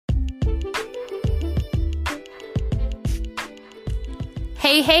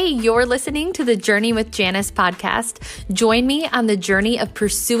Hey, you're listening to the Journey with Janice podcast. Join me on the journey of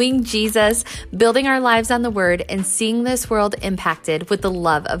pursuing Jesus, building our lives on the Word, and seeing this world impacted with the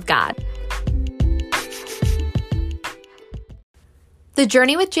love of God. The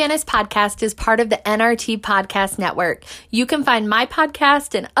Journey with Janice podcast is part of the NRT Podcast Network. You can find my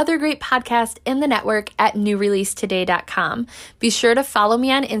podcast and other great podcasts in the network at newreleasetoday.com. Be sure to follow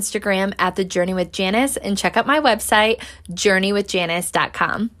me on Instagram at The Journey with Janice and check out my website,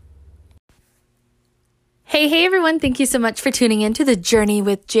 journeywithjanice.com. Hey everyone. Thank you so much for tuning in to the Journey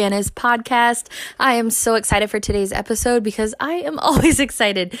with Janice podcast. I am so excited for today's episode because I am always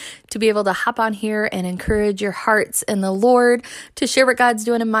excited to be able to hop on here and encourage your hearts in the Lord, to share what God's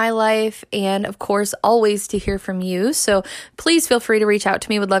doing in my life, and of course, always to hear from you. So please feel free to reach out to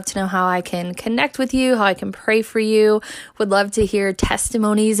me. Would love to know how I can connect with you, how I can pray for you. Would love to hear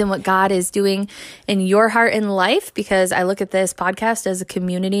testimonies and what God is doing in your heart and life, because I look at this podcast as a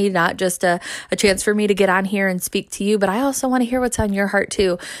community, not just a chance for me to get on here and speak to you, but I also want to hear what's on your heart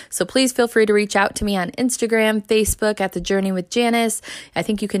too. So please feel free to reach out to me on Instagram, Facebook at The Journey with Janice. I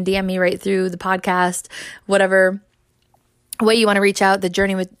think you can DM me right through the podcast, whatever way you want to reach out. It's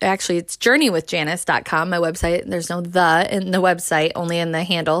journeywithjanice.com, my website. There's no the in the website, only in the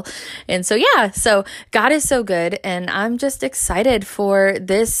handle. And so God is so good, and I'm just excited for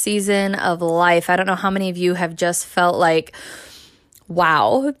this season of life. I don't know how many of you have just felt like,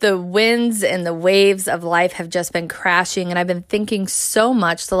 wow, the winds and the waves of life have just been crashing. And I've been thinking so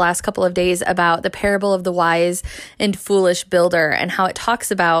much the last couple of days about the parable of the wise and foolish builder, and how it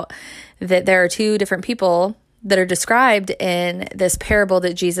talks about that there are two different people that are described in this parable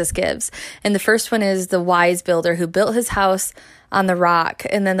that Jesus gives. And the first one is the wise builder who built his house on the rock.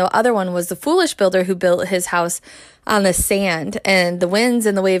 And then the other one was the foolish builder who built his house on the sand. And the winds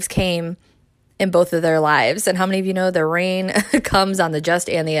and the waves came in both of their lives. And how many of you know the rain comes on the just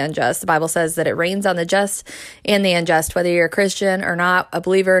and the unjust? The Bible says that it rains on the just and the unjust, whether you're a Christian or not, a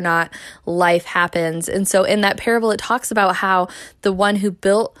believer or not, life happens. And so in that parable, it talks about how the one who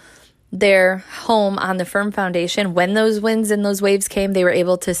built their home on the firm foundation, when those winds and those waves came, they were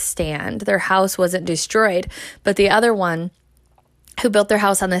able to stand. Their house wasn't destroyed. But the other one who built their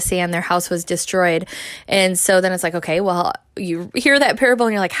house on the sand, their house was destroyed. And so then it's like, okay, well, you hear that parable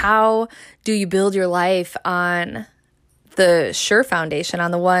and you're like, how do you build your life on the sure foundation,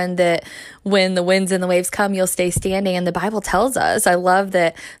 on the one that when the winds and the waves come, you'll stay standing? And the Bible tells us, I love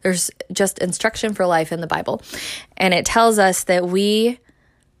that there's just instruction for life in the Bible. And it tells us that we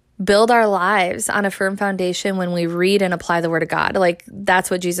build our lives on a firm foundation when we read and apply the Word of God. Like, that's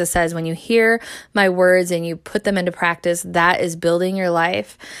what Jesus says. When you hear my words and you put them into practice, that is building your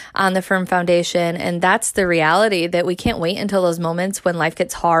life on the firm foundation. And that's the reality, that we can't wait until those moments when life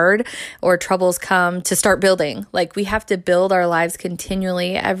gets hard or troubles come to start building. Like, we have to build our lives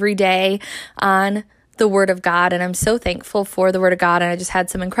continually every day on the Word of God. And I'm so thankful for the Word of God. And I just had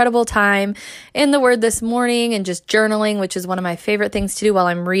some incredible time in the Word this morning and just journaling, which is one of my favorite things to do while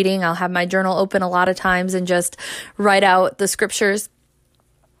I'm reading. I'll have my journal open a lot of times and just write out the scriptures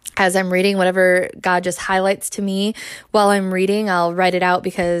as I'm reading. Whatever God just highlights to me while I'm reading, I'll write it out,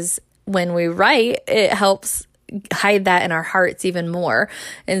 because when we write, it helps hide that in our hearts even more.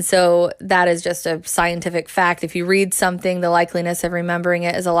 And so that is just a scientific fact. If you read something, the likeliness of remembering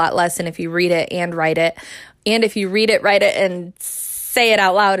it is a lot less than if you read it and write it. And if you read it, write it, and say it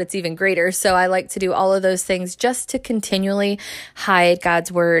out loud, it's even greater. So I like to do all of those things just to continually hide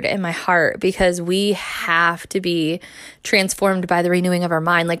God's Word in my heart, because we have to be transformed by the renewing of our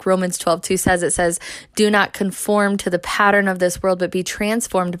mind. Like Romans 12:2 says, it says, do not conform to the pattern of this world, but be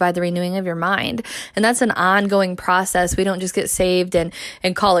transformed by the renewing of your mind. And that's an ongoing process. We don't just get saved and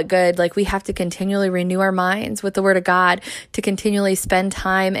call it good. Like, we have to continually renew our minds with the Word of God, to continually spend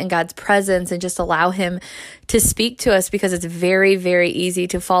time in God's presence and just allow Him to speak to us, because it's very, very easy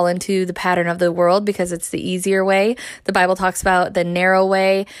to fall into the pattern of the world, because it's the easier way. The Bible talks about the narrow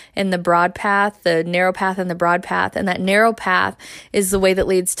way and the broad path, the narrow path and the broad path. And that narrow path is the way that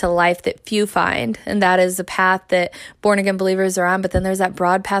leads to life that few find. And that is the path that born again believers are on. But then there's that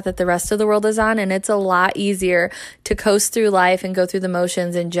broad path that the rest of the world is on. And it's a lot easier to coast through life and go through the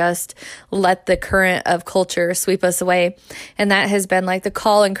motions and just let the current of culture sweep us away. And that has been like the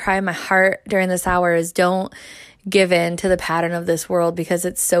call and cry in my heart during this hour, is don't give in to the pattern of this world, because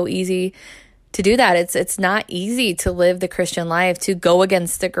it's so easy to do that. It's not easy to live the Christian life, to go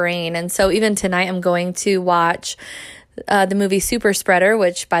against the grain. And so even tonight, I'm going to watch the movie Super Spreader,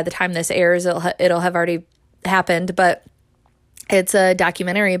 which by the time this airs, it'll have already happened. But It's a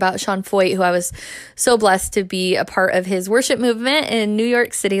documentary about Sean Feucht, who I was so blessed to be a part of his worship movement in New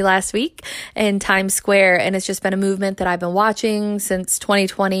York City last week in Times Square. And it's just been a movement that I've been watching since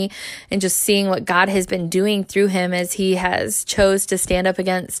 2020 and just seeing what God has been doing through him as he has chose to stand up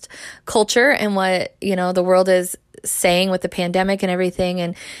against culture and what, the world is saying with the pandemic and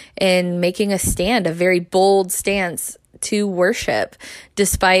everything, and making a stand, a very bold stance to worship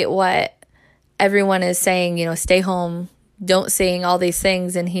despite what everyone is saying, stay home, don't sing, all these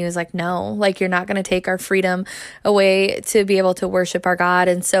things. And he was like, no, you're not going to take our freedom away to be able to worship our God.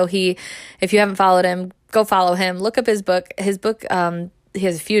 And so if you haven't followed him, go follow him, look up his book. He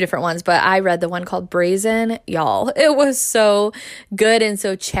has a few different ones, but I read the one called Brazen. Y'all, it was so good and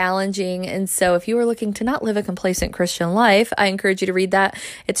so challenging. And so if you were looking to not live a complacent Christian life, I encourage you to read that.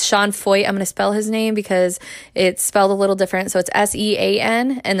 It's Sean Feucht. I'm going to spell his name because it's spelled a little different. So it's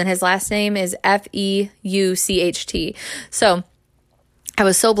Sean, and then his last name is Feucht. So I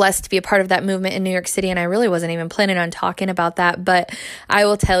was so blessed to be a part of that movement in New York City, and I really wasn't even planning on talking about that, but I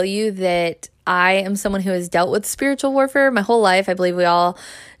will tell you that I am someone who has dealt with spiritual warfare my whole life. I believe we all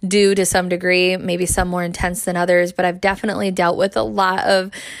do to some degree, maybe some more intense than others, but I've definitely dealt with a lot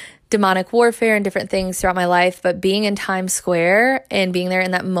of demonic warfare and different things throughout my life. But being in Times Square and being there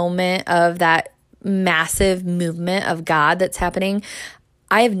in that moment of that massive movement of God that's happening,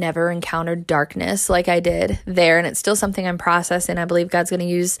 I have never encountered darkness like I did there, and it's still something I'm processing. I believe God's going to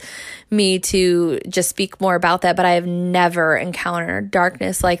use me to just speak more about that, but I have never encountered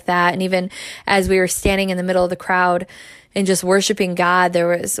darkness like that. And even as we were standing in the middle of the crowd and just worshiping God, there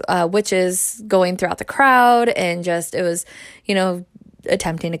was witches going throughout the crowd, and it was,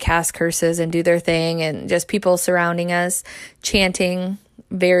 attempting to cast curses and do their thing, and just people surrounding us chanting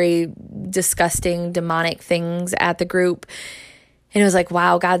very disgusting demonic things at the group. And it was like,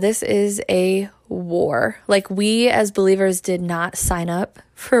 wow, God, this is a war. We as believers did not sign up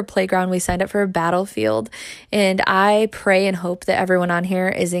for a playground. We signed up for a battlefield. And I pray and hope that everyone on here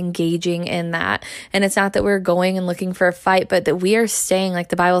is engaging in that. And it's not that we're going and looking for a fight, but that we are staying, like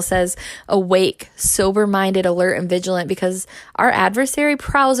the Bible says, awake, sober-minded, alert, and vigilant, because our adversary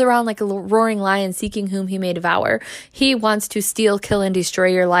prowls around like a roaring lion seeking whom he may devour. He wants to steal, kill, and destroy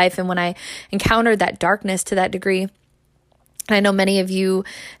your life. And when I encountered that darkness to that degree, I know many of you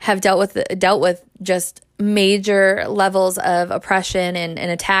have dealt with just major levels of oppression and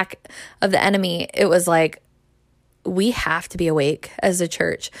attack of the enemy. It was like, we have to be awake as a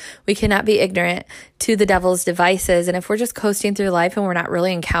church. We cannot be ignorant to the devil's devices. And if we're just coasting through life and we're not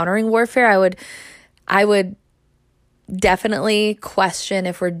really encountering warfare, I would definitely question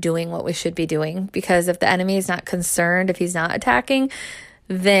if we're doing what we should be doing. Because if the enemy is not concerned, if he's not attacking,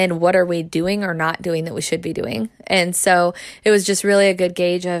 then what are we doing or not doing that we should be doing? And so it was just really a good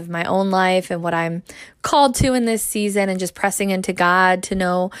gauge of my own life and what I'm called to in this season, and just pressing into God to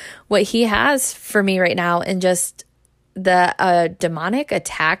know what he has for me right now. And just the demonic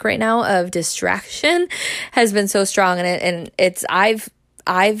attack right now of distraction has been so strong. And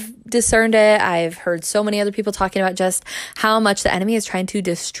I've discerned it. I've heard so many other people talking about just how much the enemy is trying to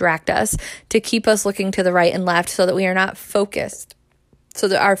distract us, to keep us looking to the right and left so that we are not focused. So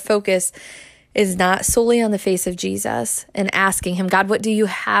that our focus is not solely on the face of Jesus, and asking him, God, what do you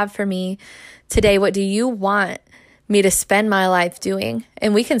have for me today? What do you want me to spend my life doing?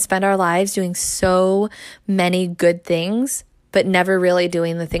 And we can spend our lives doing so many good things, but never really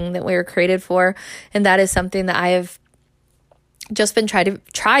doing the thing that we were created for. And that is something that I have just been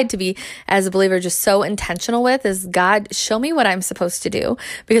tried to be, as a believer, just so intentional with, is God, show me what I'm supposed to do,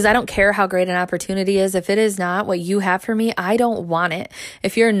 because I don't care how great an opportunity is. If it is not what you have for me, I don't want it.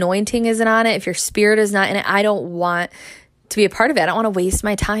 If your anointing isn't on it, if your spirit is not in it, I don't want to be a part of it. I don't want to waste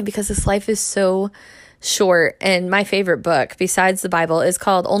my time, because this life is so short. And my favorite book besides the Bible is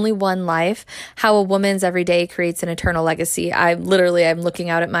called Only One Life: How a Woman's Every Day Creates an Eternal Legacy. I'm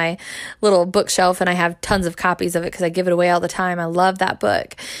looking out at my little bookshelf, and I have tons of copies of it because I give it away all the time. I love that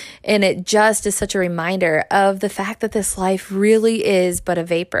book. And it just is such a reminder of the fact that this life really is but a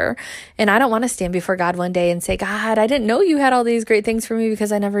vapor. And I don't want to stand before God one day and say, God, I didn't know you had all these great things for me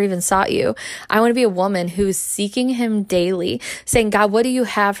because I never even sought you. I want to be a woman who's seeking him daily, saying, God, what do you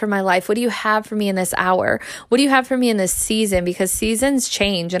have for my life? What do you have for me in this hour? What do you have for me in this season? Because seasons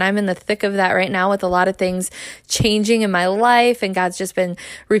change, and I'm in the thick of that right now with a lot of things changing in my life. And God's just been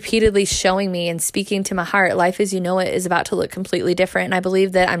repeatedly showing me and speaking to my heart, life as you know it is about to look completely different. And I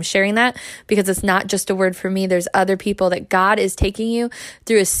believe that I'm sharing that because it's not just a word for me. There's other people that God is taking you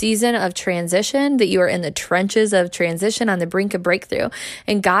through a season of transition, that you are in the trenches of transition, on the brink of breakthrough.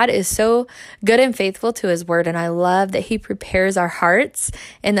 And God is so good and faithful to his word. And I love that he prepares our hearts,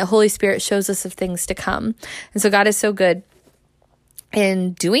 and that Holy Spirit shows us of things to come. And so God is so good.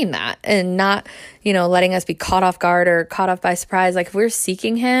 in doing that and not, letting us be caught off guard or caught off by surprise. Like if we're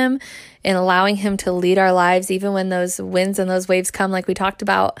seeking him and allowing him to lead our lives, even when those winds and those waves come, like we talked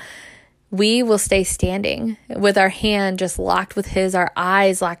about, we will stay standing with our hand just locked with his, our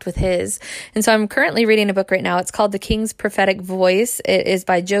eyes locked with his. And so I'm currently reading a book right now. It's called The King's Prophetic Voice. It is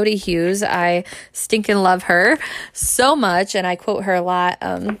by Jody Hughes. I stinking love her so much. And I quote her a lot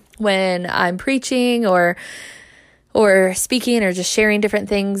when I'm preaching or speaking or just sharing different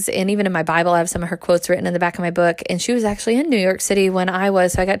things. And even in my Bible, I have some of her quotes written in the back of my book. And she was actually in New York City when I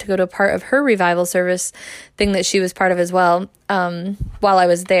was, so I got to go to a part of her revival service thing that she was part of as well while I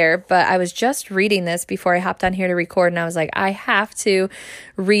was there. But I was just reading this before I hopped on here to record, and I was like, I have to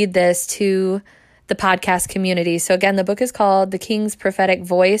read this to the podcast community. So again, the book is called The King's Prophetic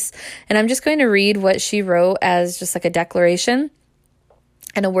Voice, and I'm just going to read what she wrote as just like a declaration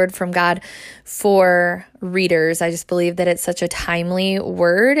and a word from God for readers. I just believe that it's such a timely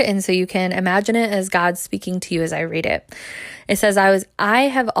word. And so you can imagine it as God speaking to you as I read it. It says, I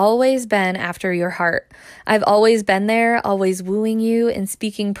have always been after your heart. I've always been there, always wooing you and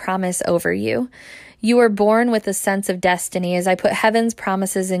speaking promise over you. You were born with a sense of destiny as I put heaven's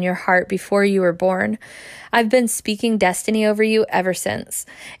promises in your heart before you were born. I've been speaking destiny over you ever since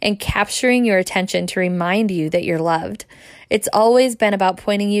and capturing your attention to remind you that you're loved. It's always been about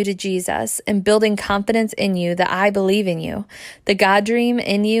pointing you to Jesus and building confidence in you that I believe in you, the God dream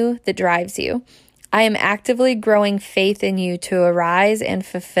in you that drives you. I am actively growing faith in you to arise and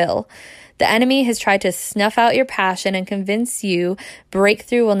fulfill. The enemy has tried to snuff out your passion and convince you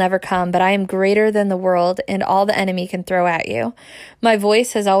breakthrough will never come, but I am greater than the world and all the enemy can throw at you. My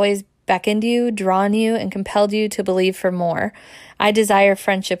voice has always beckoned you, drawn you, and compelled you to believe for more. I desire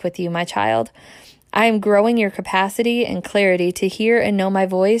friendship with you, my child. I am growing your capacity and clarity to hear and know my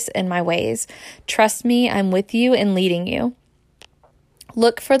voice and my ways. Trust me, I'm with you and leading you.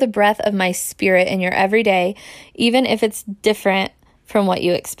 Look for the breath of my spirit in your everyday, even if it's different from what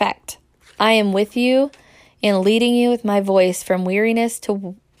you expect. I am with you and leading you with my voice from weariness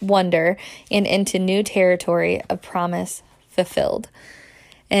to wonder and into new territory of promise fulfilled.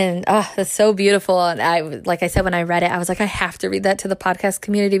 And that's so beautiful. And like I said, when I read it, I was like, I have to read that to the podcast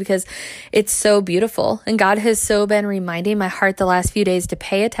community because it's so beautiful. And God has so been reminding my heart the last few days to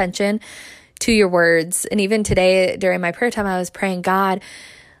pay attention to your words. And even today during my prayer time, I was praying, God,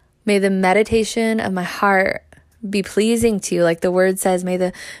 may the meditation of my heart be pleasing to you. Like the word says, may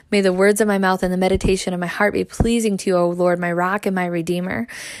the words of my mouth and the meditation of my heart be pleasing to you, O Lord, my rock and my redeemer.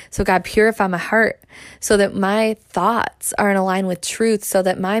 So God, purify my heart so that my thoughts are in line with truth, so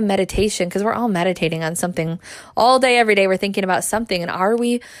that my meditation, because we're all meditating on something all day, every day, we're thinking about something. And are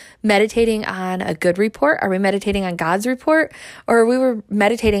we meditating on a good report? Are we meditating on God's report? Or are we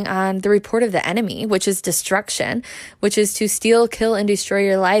meditating on the report of the enemy, which is destruction, which is to steal, kill, and destroy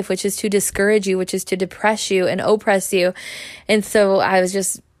your life, which is to discourage you, which is to depress you and oppress you? And so I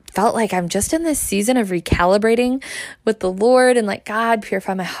felt like I'm just in this season of recalibrating with the Lord and like, God,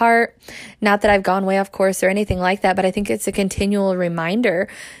 purify my heart. Not that I've gone way off course or anything like that, but I think it's a continual reminder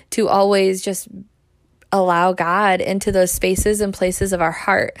to always just allow God into those spaces and places of our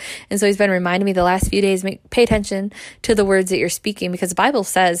heart. And so he's been reminding me the last few days, pay attention to the words that you're speaking, because the Bible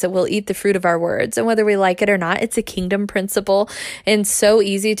says that we'll eat the fruit of our words. And whether we like it or not, it's a kingdom principle, and so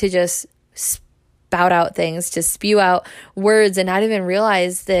easy to just spout out things, to spew out words and not even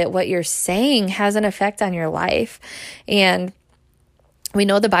realize that what you're saying has an effect on your life. And we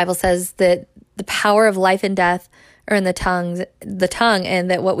know the Bible says that the power of life and death are in the tongue,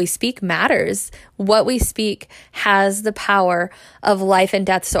 and that what we speak matters. What we speak has the power of life and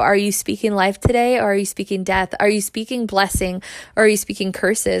death. So are you speaking life today, or are you speaking death? Are you speaking blessing, or are you speaking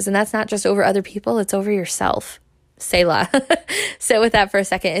curses? And that's not just over other people, it's over yourself. Selah. Sit with that for a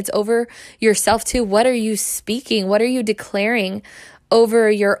second. It's over yourself too. What are you speaking? What are you declaring over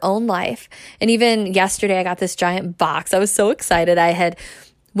your own life? And even yesterday, I got this giant box. I was so excited. I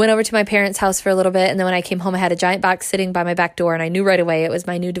went over to my parents' house for a little bit, and then when I came home, I had a giant box sitting by my back door, and I knew right away it was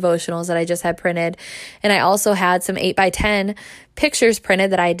my new devotionals that I just had printed. And I also had some 8x10 pictures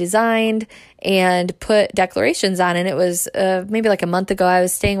printed that I designed and put declarations on. And it was maybe like a month ago, I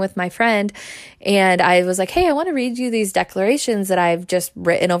was staying with my friend, and I was like, hey, I want to read you these declarations that I've just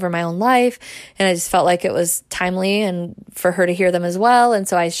written over my own life. And I just felt like it was timely and for her to hear them as well. And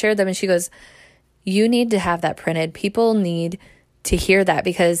so I shared them, and she goes, you need to have that printed. People need to hear that,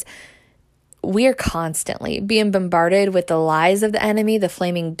 because we are constantly being bombarded with the lies of the enemy, the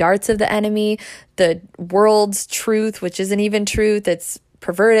flaming darts of the enemy, the world's truth, which isn't even truth, it's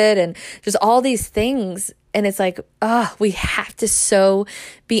perverted, and just all these things. And it's like, we have to so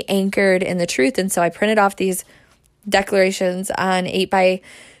be anchored in the truth. And so I printed off these declarations on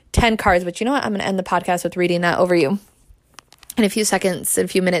 8x10 cards. But you know what? I'm going to end the podcast with reading that over you in a few seconds, in a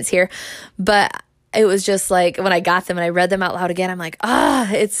few minutes here. But it was just like when I got them and I read them out loud again, I'm like,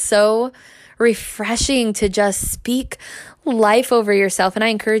 it's so refreshing to just speak life over yourself. And I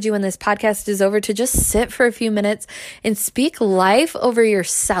encourage you when this podcast is over to just sit for a few minutes and speak life over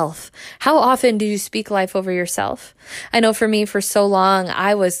yourself. How often do you speak life over yourself? I know for me, for so long,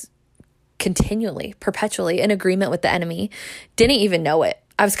 I was continually, perpetually in agreement with the enemy, didn't even know it.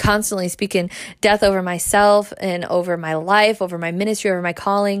 I was constantly speaking death over myself and over my life, over my ministry, over my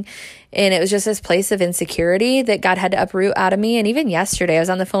calling. And it was just this place of insecurity that God had to uproot out of me. And even yesterday, I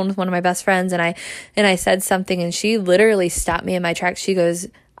was on the phone with one of my best friends and I said something and she literally stopped me in my tracks. She goes,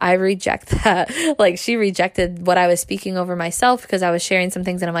 I reject that. Like she rejected what I was speaking over myself because I was sharing some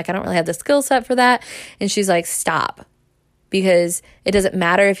things and I'm like, I don't really have the skill set for that. And she's like, stop. Because it doesn't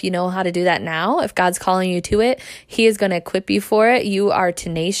matter if you know how to do that now. If God's calling you to it, He is going to equip you for it. You are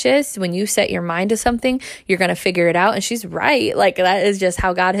tenacious. When you set your mind to something, you're going to figure it out. And she's right. Like that is just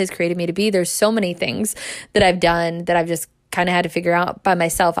how God has created me to be. There's so many things that I've done that I've just kind of had to figure out by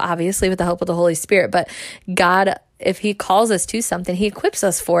myself, obviously with the help of the Holy Spirit. But God, if He calls us to something, He equips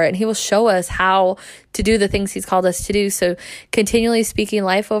us for it and He will show us how to do the things He's called us to do. So continually speaking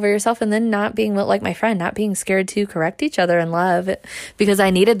life over yourself and then not being like my friend, not being scared to correct each other in love because I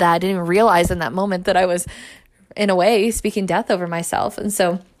needed that. I didn't even realize in that moment that I was in a way speaking death over myself. And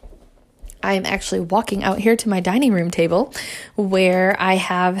so I'm actually walking out here to my dining room table where I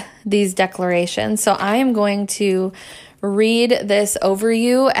have these declarations. So I am going to read this over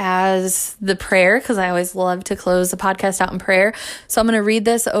you as the prayer because I always love to close the podcast out in prayer. So I'm going to read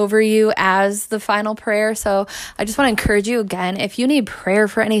this over you as the final prayer. So I just want to encourage you again, if you need prayer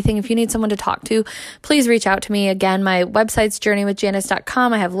for anything, if you need someone to talk to, please reach out to me. Again, my website's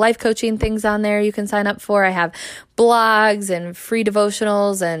journeywithjanice.com. I have life coaching things on there you can sign up for. I have blogs and free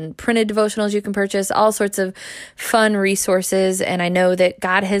devotionals and printed devotionals you can purchase, all sorts of fun resources. And I know that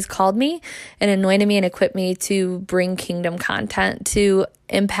God has called me and anointed me and equipped me to bring kingdom content, to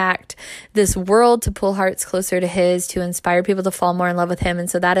impact this world, to pull hearts closer to His, to inspire people to fall more in love with Him. And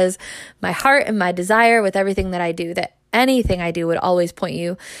so that is my heart and my desire with everything that I do, that anything I do would always point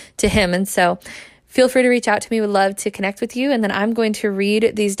you to Him. And so feel free to reach out to me. Would love to connect with you. And then I'm going to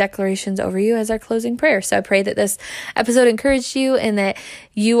read these declarations over you as our closing prayer. So I pray that this episode encouraged you and that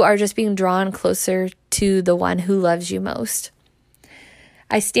you are just being drawn closer to the one who loves you most.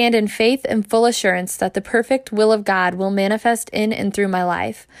 I stand in faith and full assurance that the perfect will of God will manifest in and through my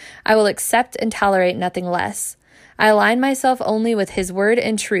life. I will accept and tolerate nothing less. I align myself only with His word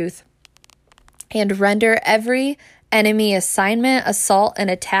and truth and render every enemy assignment, assault, and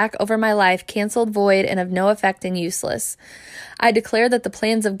attack over my life canceled, void, and of no effect and useless. I declare that the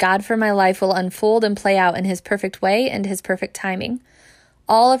plans of God for my life will unfold and play out in His perfect way and His perfect timing.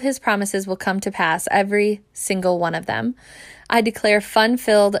 All of His promises will come to pass, every single one of them. I declare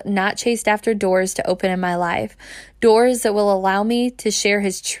fun-filled, not chased after doors to open in my life, doors that will allow me to share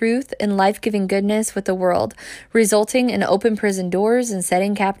His truth and life-giving goodness with the world, resulting in open prison doors and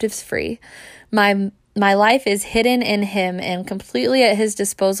setting captives free. My life is hidden in Him and completely at His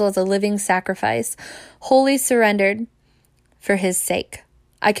disposal as a living sacrifice, wholly surrendered for His sake.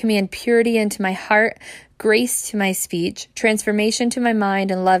 I command purity into my heart, grace to my speech, transformation to my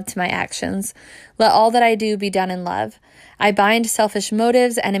mind, and love to my actions. Let all that I do be done in love. I bind selfish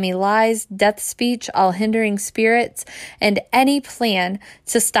motives, enemy lies, death speech, all hindering spirits, and any plan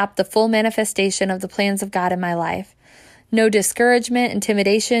to stop the full manifestation of the plans of God in my life. No discouragement,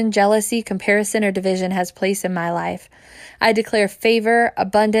 intimidation, jealousy, comparison, or division has place in my life. I declare favor,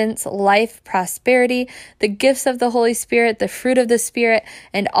 abundance, life, prosperity, the gifts of the Holy Spirit, the fruit of the Spirit,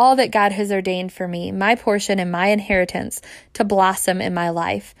 and all that God has ordained for me, my portion and my inheritance, to blossom in my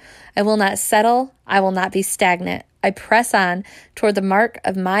life. I will not settle. I will not be stagnant. I press on toward the mark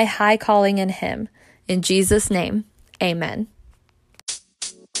of my high calling in Him. In Jesus' name, amen.